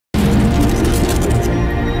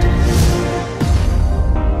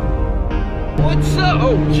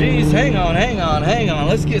Oh geez, hang on.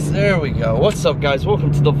 Let's get, there we go. What's up guys, welcome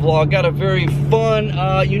to the vlog. Got a very fun,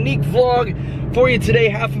 unique vlog for you today.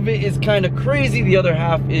 Half of it is kind of crazy, the other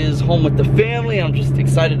half is home with the family. I'm just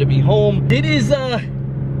excited to be home. It is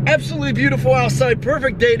absolutely beautiful outside,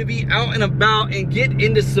 perfect day to be out and about and get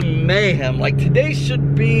into some mayhem. Like today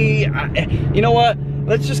should be, you know what?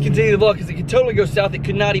 Let's just continue the vlog because it could totally go south. It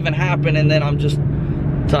could not even happen and then I'm just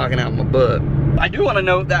talking out my butt. I do want to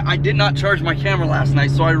note that I did not charge my camera last night,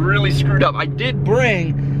 so I really screwed up. I did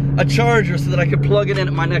bring a charger so that I could plug it in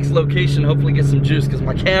at my next location, hopefully get some juice, because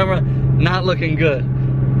my camera not looking good.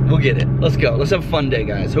 We'll get it. Let's go. Let's have a fun day,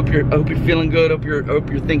 guys. Hope you're feeling good. Hope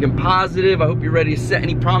you're thinking positive. I hope you're ready to set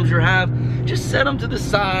any problems you have. Just set them to the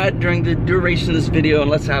side during the duration of this video, and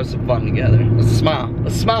let's have some fun together. Let's smile.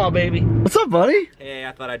 Let's smile, baby. What's up, buddy? Hey,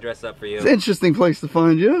 I thought I'd dress up for you. It's an interesting place to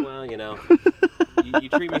find you. Well, you know. You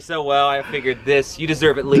treat me so well, I figured this, you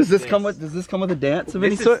deserve at least does this come with a dance of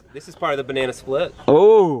any sort? This is part of the banana split.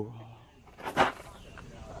 Oh.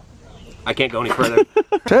 I can't go any further.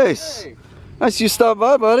 Chase, hey. Nice you stopped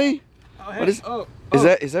by, buddy. Oh, hey. What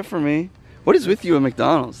is that for me? What is with you at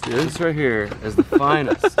McDonald's, dude? This right here is the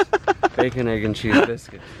finest bacon, egg, and cheese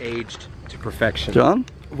biscuit, aged to perfection. John?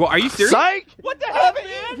 Well, are you serious? Psych! What the heck,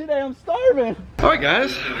 man? Today I'm starving. All right,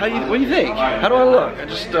 guys. What do you think? How do I look? I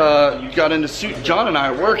just got into suit. John and I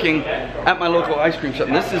are working at my local ice cream shop.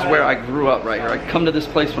 And this is where I grew up, right here. I come to this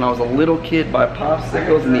place when I was a little kid, buy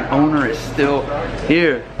popsicles, and the owner is still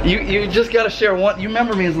here. You just got to share one. You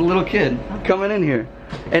remember me as a little kid coming in here.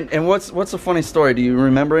 And what's a funny story? Do you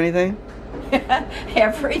remember anything?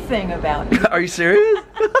 Everything about you. Are you serious?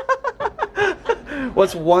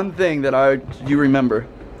 What's one thing that you remember?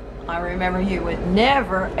 I remember you would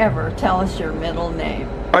never ever tell us your middle name.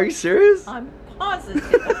 Are you serious? I'm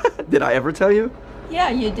positive. Did I ever tell you? Yeah,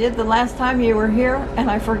 you did the last time you were here, and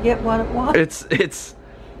I forget what it was. It's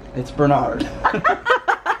Bernard.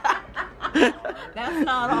 That's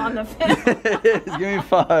not on the film. It is. Give me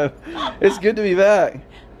 5. It's good to be back.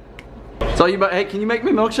 So hey, can you make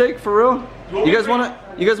me a milkshake for real? You guys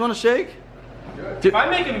want to shake? If I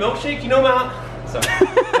make a milkshake, you know Sorry.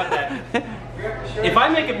 Cut that. If I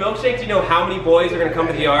make a milkshake, do you know how many boys are gonna come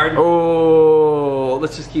to the yard? Oh,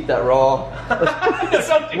 let's just keep that raw.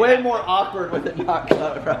 Way more awkward with it not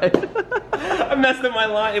cut, right? I messed up my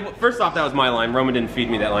line. First off, that was my line. Roman didn't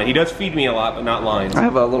feed me that line. He does feed me a lot, but not lines. I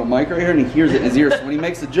have a little mic right here, and he hears it in his ear. So when he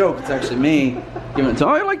makes a joke, it's actually me giving it to him.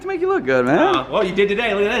 I like to make you look good, man. Well, you did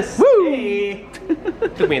today. Look at this. Woo! Hey.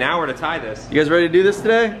 Took me an hour to tie this. You guys ready to do this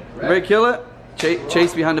today? Ready to kill it?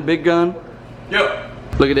 Chase behind the big gun. Yo.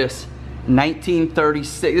 Look at this.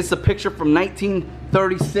 1936. This is a picture from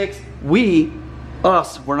 1936.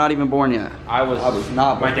 Us, we're not even born yet. I was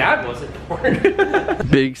not born. My dad wasn't born.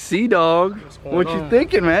 Big C dog. What you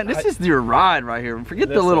thinking, man? This is your ride right here. Forget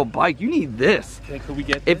the little bike. You need this. Could we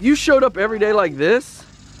get this? If you showed up every day like this,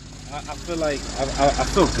 I feel like I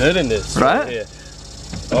feel good in this. Right? Yeah.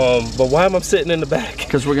 But why am I sitting in the back?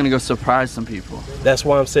 Because we're gonna go surprise some people. That's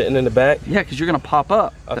why I'm sitting in the back? Yeah, because you're gonna pop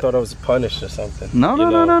up. I thought I was punished or something.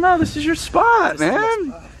 No. This is your spot,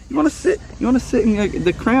 man. You wanna sit in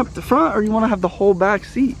the cramped front, or you wanna have the whole back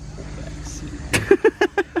seat?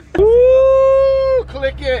 Woo!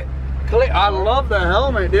 Click it. Click. I love the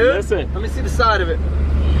helmet, dude. Listen. Let me see the side of it.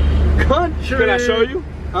 Country. Can I show you?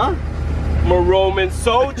 Huh? I'm a Roman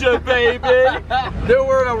soldier, baby. They're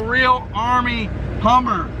wearing a real army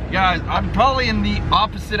Hummer. Guys, I'm probably in the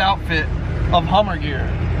opposite outfit of Hummer gear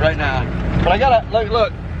right now. But I gotta,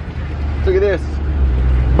 look at this.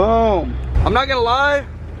 Boom. I'm not gonna lie,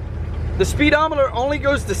 the speedometer only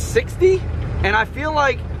goes to 60, and I feel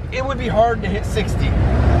like it would be hard to hit 60.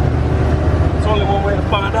 It's only one way to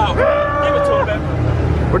find out. Give it to him,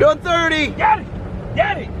 baby. We're doing 30. Get it.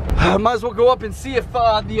 Get it. Might as well go up and see if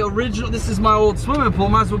the original, this is my old swimming pool.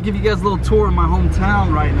 Might as well give you guys a little tour of my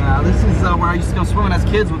hometown right now. This is where I used to go swimming as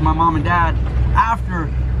kids with my mom and dad. After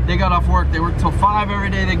they got off work, they worked till 5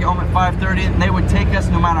 every day. They get home at 5:30, and they would take us,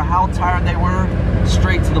 no matter how tired they were,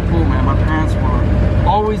 straight to the pool, man. My parents were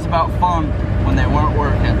always about fun when they weren't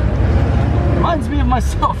working. Reminds me of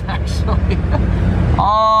myself, actually.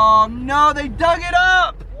 Oh no, they dug it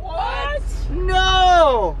up! What?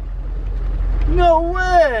 No! No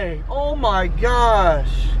way! Oh my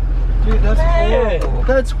gosh. Dude, that's horrible.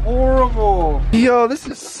 That's horrible. Yo, this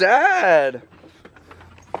is sad.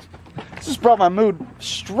 This just brought my mood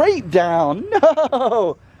straight down.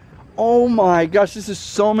 No! Oh my gosh, this is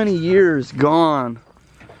so many years gone.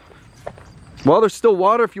 Well, there's still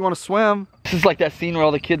water if you want to swim. This is like that scene where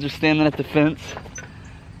all the kids are standing at the fence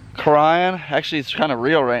crying. Actually, it's kind of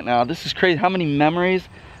real right now. This is crazy. How many memories,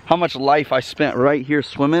 how much life I spent right here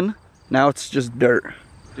swimming Now it's just dirt.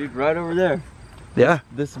 Dude, right over there. Yeah.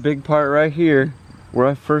 This big part right here, where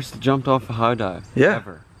I first jumped off a high dive. Yeah.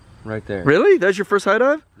 Ever. Right there. Really? That's your first high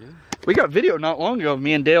dive? Yeah. We got video not long ago of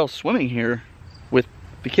me and Dale swimming here with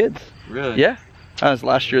the kids. Really? Yeah. That was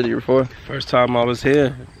last year, the year before. First time I was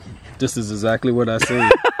here, this is exactly what I seen.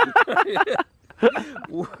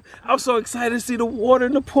 I'm so excited to see the water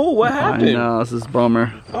in the pool. What happened? I know, this is a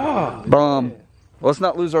bummer. Oh, Bum. Well, let's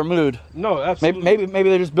not lose our mood. no, absolutely. Maybe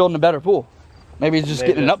they're just building a better pool. Maybe it's just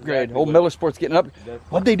Maybe getting an that's upgrade. exactly Old what- Miller Sports getting an upgrade.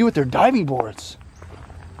 What'd they do with their diving boards?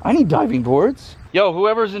 I need diving boards. Yo,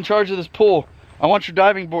 whoever's in charge of this pool, I want your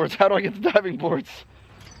diving boards. How do I get the diving boards?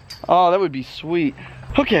 Oh, that would be sweet.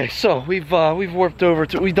 Okay, so we've warped over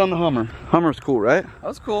to, we've done the Hummer. Hummer's cool, right?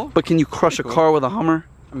 That's cool. But can you crush a car with a Hummer?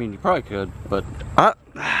 I mean, you probably could, but I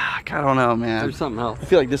don't know, man. there's something else. I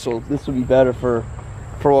feel like this will be better for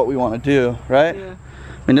what we want to do, right? Yeah.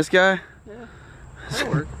 I mean, this guy. Yeah.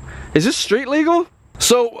 That'll work. Is this street legal?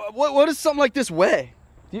 So what does something like this weigh?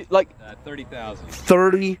 Like 30,000.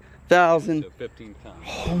 30,000. So 15 tons.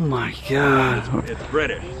 Oh my God. It's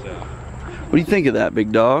British, so. What do you think of that,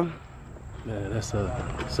 big dog? Man, it's an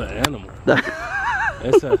animal.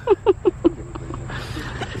 It's a.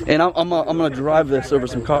 And I'm gonna drive this over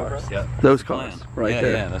some cars. Yeah. Those cars, right yeah,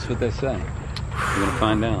 there. Yeah, that's what they say. You're gonna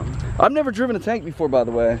find out. I've never driven a tank before, by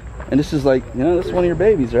the way. And this is like, you know, this is one of your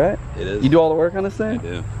babies, right? It is. You do all the work on this thing? I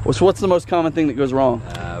do. So what's the most common thing that goes wrong?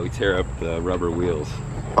 We tear up the rubber wheels.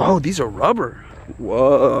 Oh, these are rubber.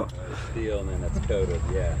 Whoa. Steel, and then that's coated,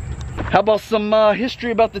 yeah. How about some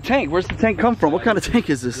history about the tank? Where's the tank come from? What kind of tank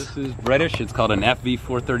is this? This is British. It's called an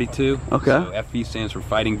FV-432. Okay. So FV stands for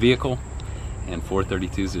fighting vehicle, and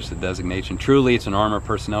 432 is just a designation. Truly, it's an armored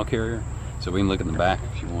personnel carrier. So we can look in the back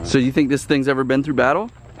if you want. So you think this thing's ever been through battle?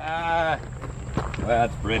 Well,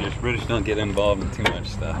 that's British. British don't get involved in too much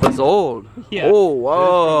stuff. It's old. Yeah. Oh,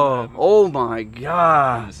 whoa. It's from, Oh my in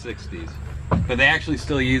God. the 60s. But they actually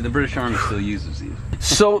still use, the British Army still uses these.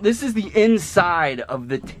 So this is the inside of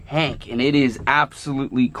the tank, and it is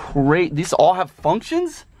absolutely crazy. These all have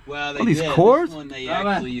functions? Well, Oh, these cores? This one they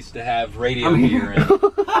actually used to have radio gear in.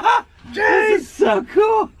 This is so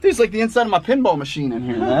cool. Dude, it's like the inside of my pinball machine in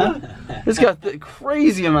here, man. It's got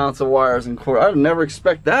crazy amounts of wires and cord. I would never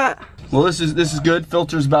expect that. Well, this is good.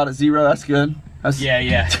 Filter's about at 0. That's good. That's,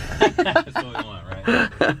 Yeah. That's what we want, right?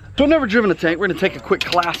 So I've never driven a tank. We're gonna take a quick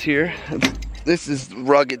class here. This is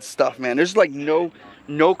rugged stuff, man. There's like no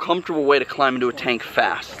comfortable way to climb into a tank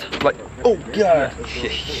fast. Like, oh God.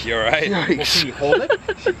 You alright? Yikes. Can you hold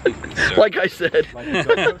it? Like I said.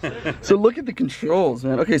 So look at the controls,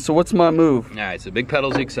 man. Okay, so what's my move? Alright, so big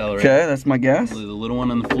pedal's the accelerator. Okay, that's my gas. The little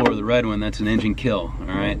one on the floor, the red one, that's an engine kill,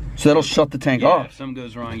 alright? So that'll shut the tank Yeah, off. if something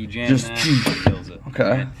goes wrong, you jam Just- that, it kills it. Okay.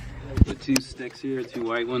 Alright? The 2 sticks here, 2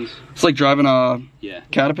 white ones. It's like driving a Yeah,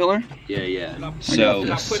 Caterpillar. yeah. So,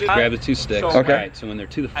 this. grab the 2 sticks. Okay. Alright, so when they're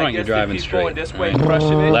to the front, you're driving straight. This way, alright?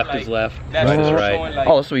 crushing it. Left like, is left, that's right is showing, right. like,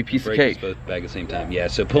 Oh, this will be a piece of Brake is cake. both back at the same time. Yeah,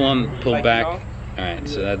 so pull like, back. you know? Alright,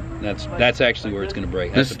 so that's actually where it's gonna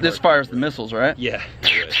break. That's This the this part- fires the missiles, right? Yeah.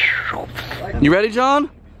 You ready, John?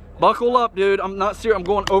 Buckle up, dude. I'm not serious. I'm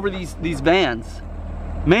going over these vans.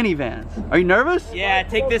 Minivans. Are you nervous? Yeah,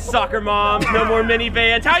 take this, soccer moms. No more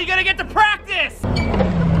minivans. How are you gonna get to practice?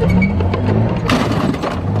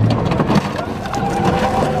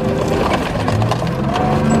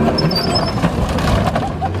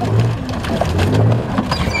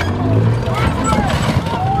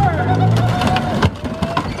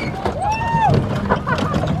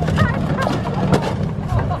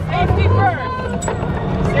 Safety first.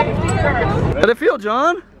 Safety first. How'd it feel,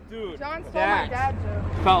 John? Dude, John stole my dad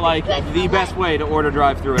joke. felt like the best way to order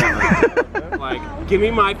drive-through ever. Like, give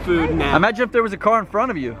me my food now. Imagine if there was a car in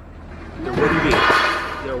front of you. There wouldn't be.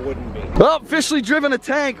 There wouldn't be. Oh, officially driven a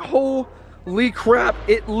tank. Holy crap.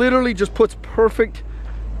 It literally just puts perfect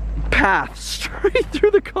path straight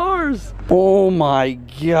through the cars. Oh my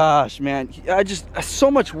gosh, man.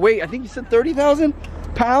 So much weight. I think you said 30,000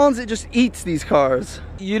 pounds. It just eats these cars.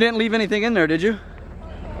 You didn't leave anything in there, did you?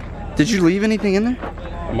 Did you leave anything in there?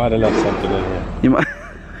 I might have left something in here. You might.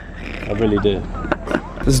 I really did.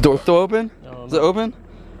 Is the door still open? Is it open?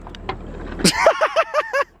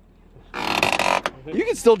 You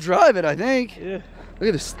can still drive it, I think. Yeah. Look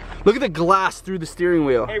at this. Look at the glass through the steering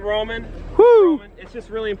wheel. Hey, Roman. Woo! Roman, it's just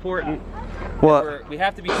really important. What? We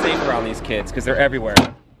have to be safe around these kids because they're everywhere.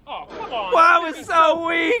 Oh, come on. Wow, it's so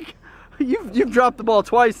weak. You've dropped the ball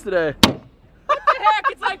twice today. What the heck?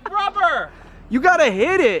 It's like rubber. You gotta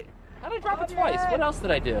hit it. How did I drop it twice? What else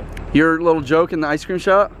did I do? Your little joke in the ice cream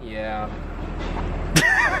shop? Yeah.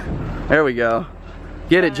 There we go.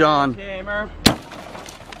 Get it, John. Gamer.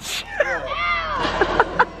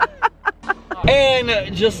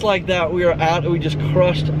 And just like that, we are out. We just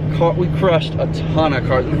crushed a ton of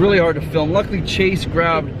cars. It was really hard to film. Luckily, Chase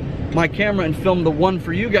grabbed my camera and filmed the one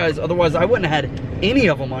for you guys. Otherwise, I wouldn't have had any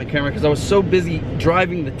of them on camera because I was so busy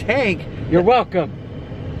driving the tank. You're welcome.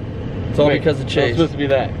 It's all because of Chase. It's supposed to be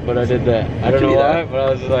that, but I did that. I don't know why, but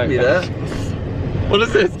I was just like, be that. What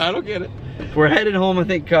is this? I don't get it. We're headed home. I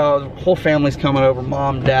think the whole family's coming over.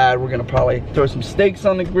 Mom, Dad. We're gonna probably throw some steaks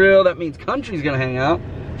on the grill. That means Country's gonna hang out.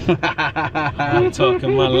 I'm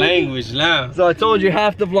talking my language now. So I told you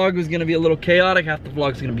half the vlog was gonna be a little chaotic, half the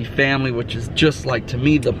vlog's gonna be family, which is just like, to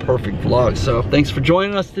me, the perfect vlog. So thanks for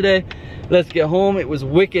joining us today. Let's get home. It was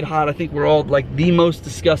wicked hot. I think we're all like the most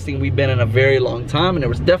disgusting we've been in a very long time, and there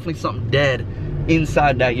was definitely something dead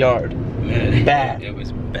inside that yard. Man, bad. It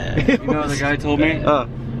was bad. You know what the guy told me?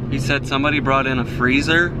 He said somebody brought in a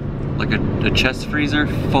freezer, like a chest freezer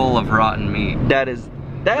full of rotten meat. That's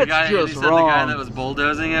just wrong. The guy that was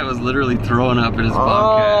bulldozing it was literally throwing up in his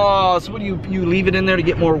bobcat. Oh, so what do you leave it in there to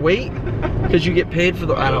get more weight? Because you get paid for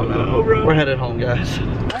the, I don't know. We're headed home, guys.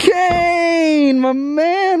 Kane, my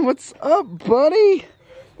man, what's up, buddy?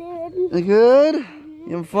 Good. Good? You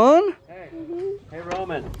having fun? Hey,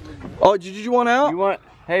 Roman. Oh, did you want out? You want?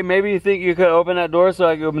 Hey, maybe you think you could open that door so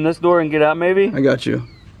I can open this door and get out, maybe? I got you.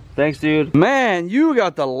 Thanks, dude. Man, you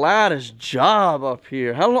got the laddest job up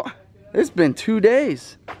here. How long? It's been 2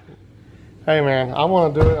 days. Hey man, I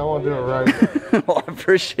want to do it. I want to do it right. Well, I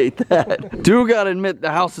appreciate that. Dude, gotta admit,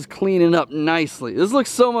 the house is cleaning up nicely. This looks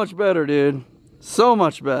so much better, dude. So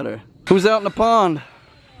much better. Who's out in the pond?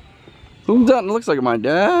 Who's out? It looks like my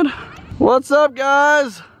dad. What's up,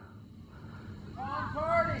 guys? Pond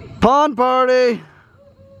party. Pond party.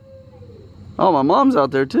 Oh, my mom's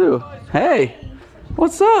out there too. Hey,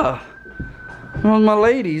 what's up? One of my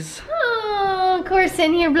ladies. Oh, of course,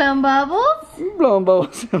 in here blowing bubbles. You blowing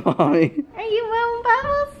bubbles, mommy. Are you blowing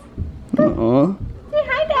bubbles? Say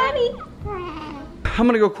hi, Daddy. I'm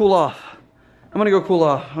gonna go cool off. I'm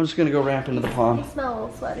just gonna go ramp into the pond. You smell a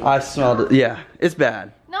little sweaty. I smelled it. Yeah, it's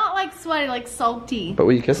bad. Not like sweaty, like salty. But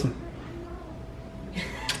will you kiss him?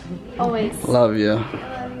 Always. Love you.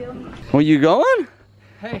 I love you. Where you going?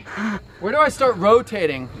 Hey, where do I start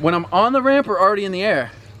rotating? When I'm on the ramp or already in the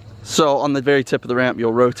air? So on the very tip of the ramp,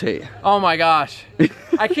 you'll rotate. Oh my gosh.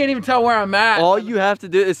 I can't even tell where I'm at. All you have to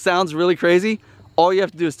do, it sounds really crazy, all you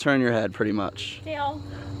have to do is turn your head pretty much. Dale.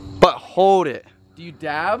 But hold it. Do you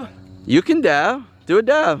dab? You can dab. Do a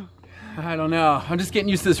dab. I don't know. I'm just getting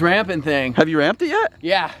used to this ramping thing. Have you ramped it yet?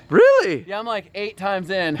 Yeah. Really? Yeah, I'm like 8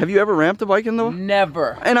 times in. Have you ever ramped a bike in the...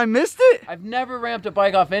 Never. And I missed it? I've never ramped a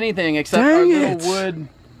bike off anything except Dang our it. little wood.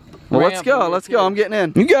 Well, let's go. Let's go. I'm getting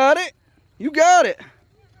in. You got it. You got it.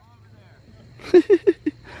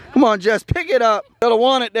 Come on, Jess. Pick it up. Gotta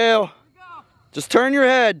want it, Dale. Just turn your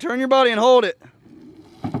head. Turn your body and hold it.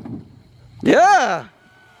 Yeah.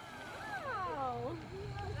 Oh,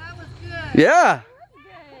 that was good. Yeah.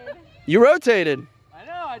 Good. You rotated. I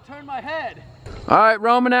know. I turned my head. All right,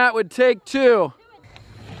 Roman Atwood, take 2.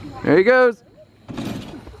 There he goes.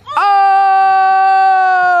 Oh!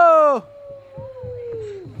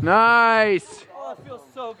 Nice. Oh, it feels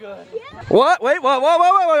so good. What? Wait, what?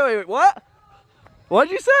 What? What'd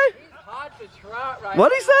you say? It's hot to trot right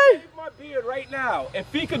What'd he say? Shave my beard right now. If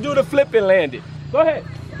he could do the flip and land it. Go ahead.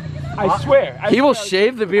 I swear. He will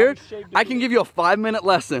shave the beard? I can give you a 5-minute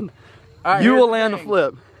lesson. You will land the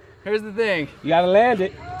flip. Here's the thing. You gotta land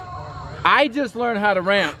it. I just learned how to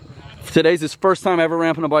ramp. Today's his first time ever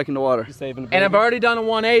ramping a bike in the water. And I've already done a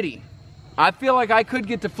 180. I feel like I could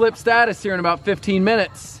get to flip status here in about 15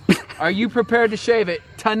 minutes. Are you prepared to shave it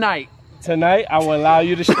tonight? Tonight, I will allow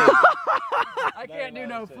you to shave it. I can't do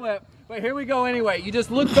no flip. But here we go anyway. You just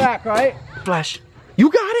look back, right? Flash. You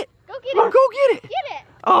got it. Go get it. Go get it. Get it.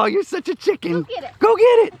 Oh, you're such a chicken. Go get it. Go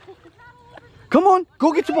get it. Come on.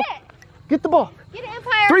 Go get the ball. Get the ball. Get it,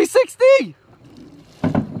 Empire. 360.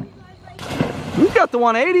 You got the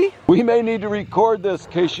 180. We may need to record this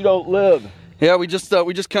in case you don't live. Yeah, we just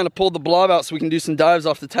kind of pulled the blob out so we can do some dives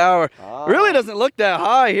off the tower. Really doesn't look that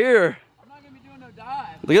high here. I'm not gonna be doing no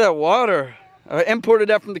dive. Look at that water. I imported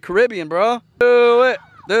that from the Caribbean, bro. Do it.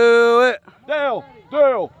 Do it. Dale,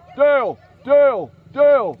 Dale, Dale, Dale,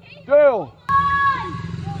 Dale, Dale.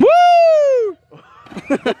 Woo!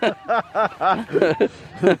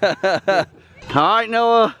 All right,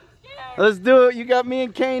 Noah. Let's do it. You got me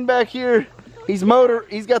and Kane back here. He's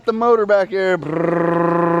got the motor back here.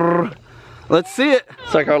 Brrr. Let's see it.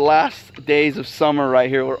 It's like our last days of summer right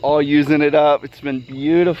here. We're all using it up. It's been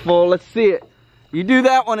beautiful. Let's see it. You do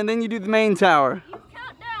that one and then you do the main tower. You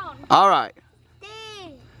count down. All right.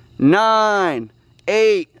 10, 9,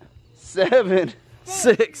 8, 7,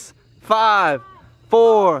 6, 5,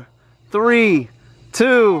 4, 3,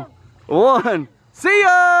 2, 1. See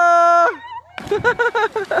ya! It's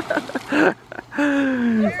not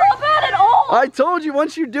bad at all. I told you,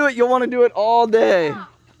 once you do it, you'll want to do it all day.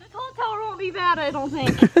 This whole tower won't be bad, I don't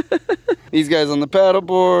think. These guys on the paddle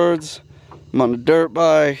boards. I'm on the dirt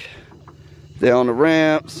bike. They on the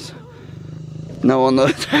ramps. No on the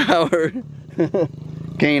tower.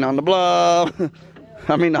 Kane on the blob.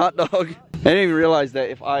 I mean hot dog. I didn't even realize that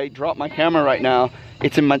if I drop my camera right now,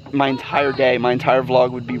 it's in my entire day. My entire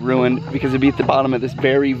vlog would be ruined because it'd be at the bottom of this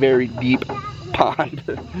very, very deep pond.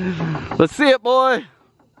 Let's see it, boy.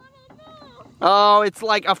 Oh, it's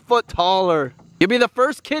like a foot taller. You'll be the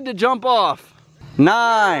first kid to jump off.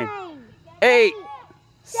 9, 8,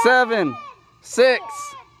 7, 6,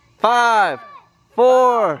 5,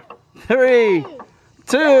 4, 3,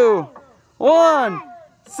 2, 1.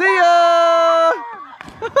 See ya!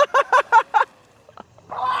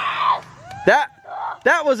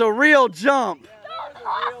 That was a real jump.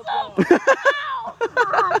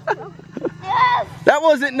 That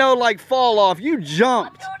wasn't no like fall off. You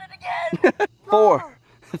jumped. 4,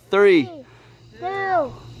 3, 2,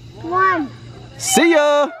 1. See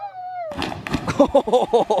ya!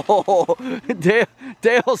 Oh,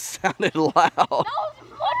 Dale sounded loud. That was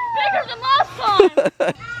much bigger than last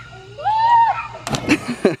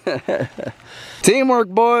time. Teamwork,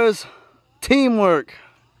 boys. Teamwork.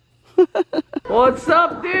 What's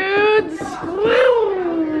up, dudes?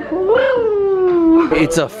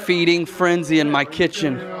 It's a feeding frenzy in my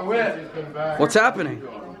kitchen. What's happening?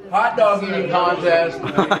 Hot dog eating contest.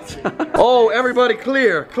 Oh, everybody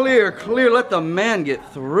clear, clear, clear. Let the man get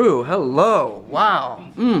through. Hello. Wow.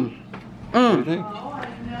 I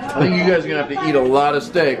think you guys are gonna have to eat a lot of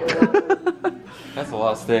steak. That's a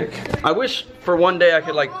lot of steak. I wish for one day I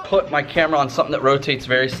could like put my camera on something that rotates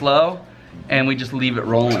very slow and we just leave it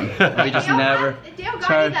rolling. We just never. Dale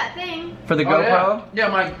got you that thing. For the GoPro? Yeah,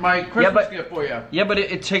 my Christmas gift for you. Yeah, but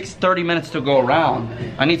it takes 30 minutes to go around.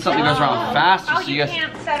 I need something that goes around faster so you guys.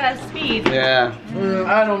 Can't set a speed. Yeah.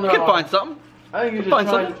 I don't know. You can find something. I think you're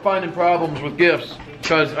just finding problems with gifts.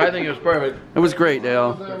 Because I think it was perfect. It was great,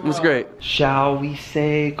 Dale. It was great. Shall we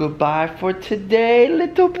say goodbye for today,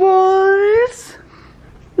 little boys?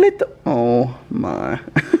 Oh my.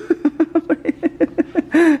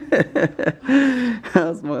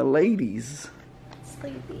 How's my ladies?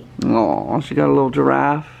 Sleepy. Oh, she got a little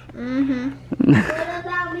giraffe. Mm-hmm. What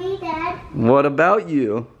about me, Dad? What about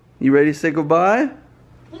you? You ready to say goodbye?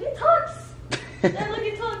 Look at Tux. Dad, look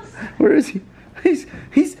at Tux. Where is he? He's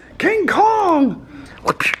King Kong.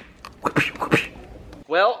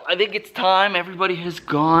 Well, I think it's time. Everybody has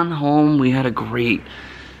gone home. We had a great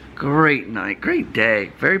night, great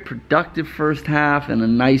day. Very productive first half and a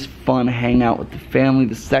nice fun hangout with the family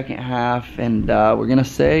the second half. And we're gonna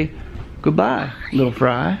say goodbye, little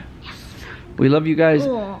fry. We love you guys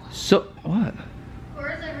so. What?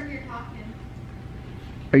 Cora's over here talking.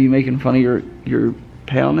 Are you making fun of your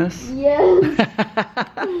paleness? Yes.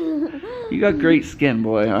 You got great skin,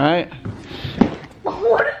 boy, all right?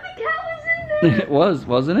 What if the cat was in there? It was,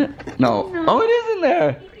 wasn't it? No. Oh, it is in there.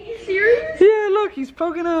 Are you serious? Yeah, look, he's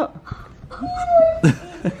poking out. I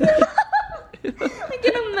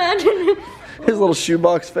can imagine. His little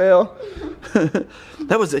shoebox fail.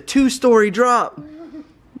 That was a 2-story drop.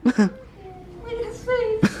 Look at his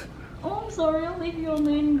face. Oh, I'm sorry. I'll leave you on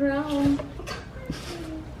the ground.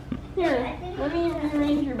 Here, let me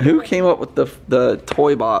rearrange your Who bed. came up with the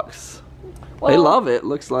toy box? They love it,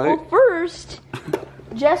 looks like. Well, first,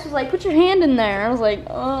 Jess was like, put your hand in there. I was like,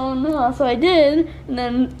 oh no. So I did, and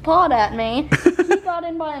then pawed at me. He got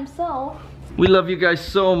in by himself. We love you guys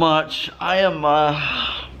so much. I'm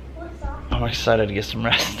excited to get some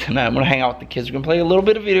rest tonight. I'm gonna hang out with the kids. We're gonna play a little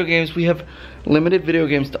bit of video games. We have limited video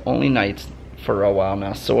games to only nights for a while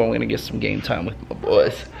now, so I'm gonna get some game time with my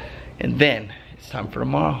boys. And then it's time for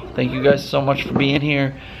tomorrow. Thank you guys so much for being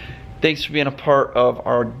here. Thanks for being a part of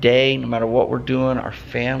our day, no matter what we're doing, our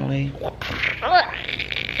family.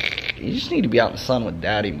 You just need to be out in the sun with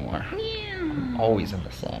Daddy more. Yeah. Always in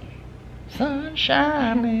the sun. Sun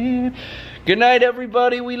shining. Good night,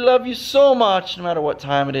 everybody. We love you so much, no matter what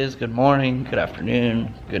time it is. Good morning, good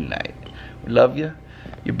afternoon, good night. We love you.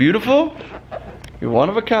 You're beautiful. You're one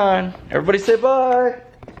of a kind. Everybody say bye.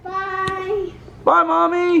 Bye. Bye,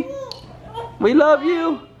 Mommy. We love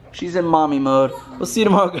you. She's in mommy mode. We'll see you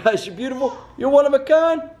tomorrow, guys. You're beautiful. You're one of a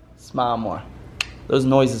kind. Smile more. Those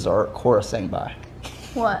noises are Cora saying bye.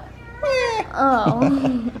 What?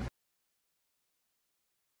 Oh.